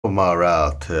my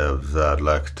relatives, I'd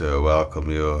like to welcome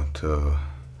you to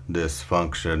this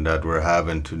function that we're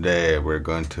having today. We're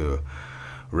going to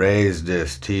raise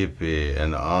this teepee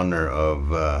in honor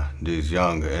of these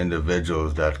young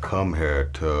individuals that come here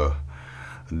to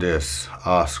this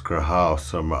Oscar House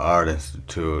Summer Art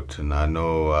Institute. And I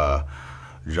know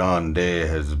John Day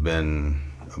has been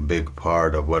a big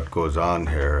part of what goes on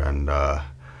here, and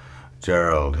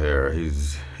Gerald here,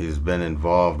 he's been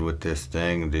involved with this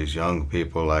thing, these young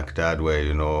people like that way,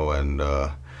 you know, and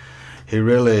he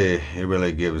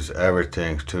really gives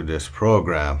everything to this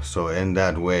program. So in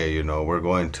that way, you know, we're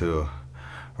going to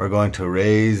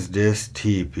raise this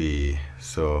teepee.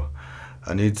 So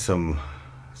I need some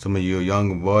of you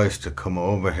young boys to come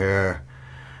over here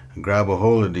and grab a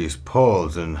hold of these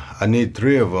poles, and I need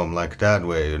 3 of them like that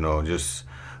way, you know, just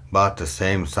about the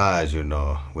same size, you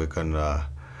know.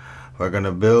 We're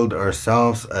gonna build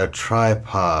ourselves a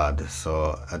tripod.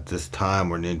 So at this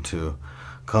time we need to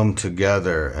come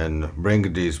together and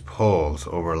bring these poles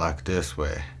over like this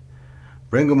way.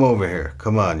 Bring them over here.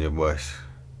 Come on, you boys.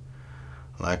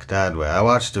 Like that way. I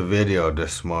watched the video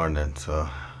this morning, so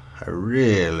I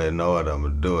really know what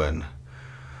I'm doing.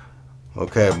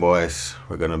 Okay, boys,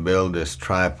 we're gonna build this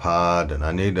tripod, and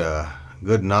I need a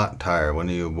good knot tire. One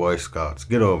of you Boy Scouts,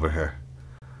 get over here.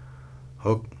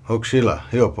 Hook Sheila,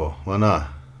 Hiopo, Wana.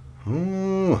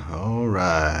 All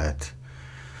right.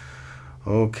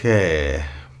 Okay,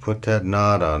 put that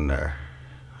knot on there.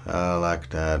 I like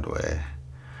that way.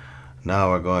 Now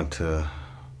we're going to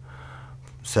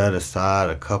set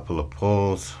aside a couple of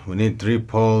poles. We need 3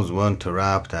 poles, 1 to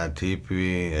wrap that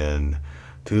teepee, and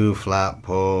 2 flat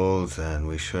poles, and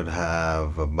we should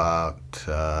have about,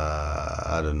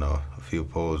 I don't know, a few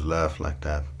poles left like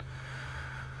that.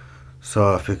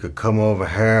 So if you could come over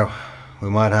here, we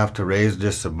might have to raise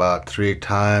this about 3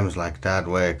 times like that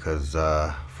way, because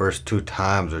first 2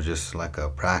 times are just like a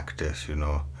practice, you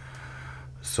know.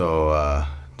 So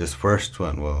this first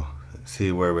one, we'll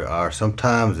see where we are.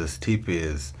 Sometimes this teepee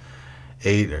is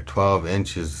 8 or 12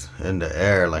 inches in the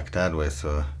air like that way.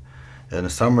 So in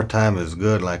the summertime is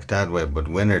good like that way, but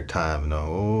winter time, you know,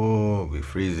 oh, it'll be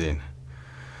freezing.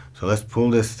 So let's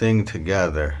pull this thing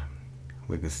together.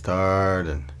 We can start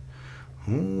and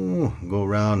go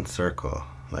round circle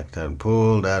like that.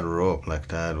 Pull that rope like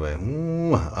that way.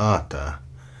 Ata.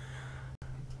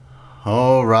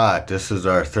 All right, this is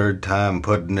our 3rd time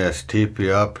putting this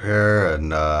teepee up here,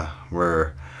 and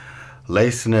we're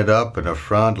lacing it up in the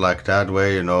front like that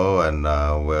way, you know, and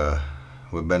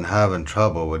we've been having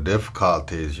trouble with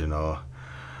difficulties, you know,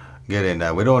 getting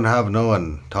that. We don't have no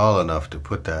one tall enough to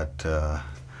put that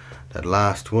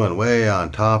last one way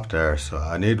on top there, so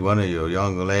I need one of you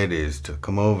young ladies to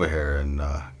come over here and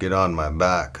get on my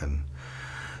back and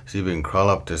see if we can crawl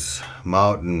up this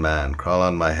mountain, man, crawl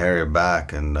on my hairy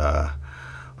back and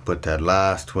put that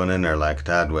last one in there like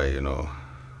that way, you know.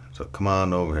 So come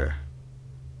on over here.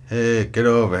 Hey, get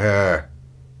over here.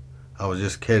 I was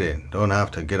just kidding. Don't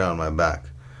have to get on my back.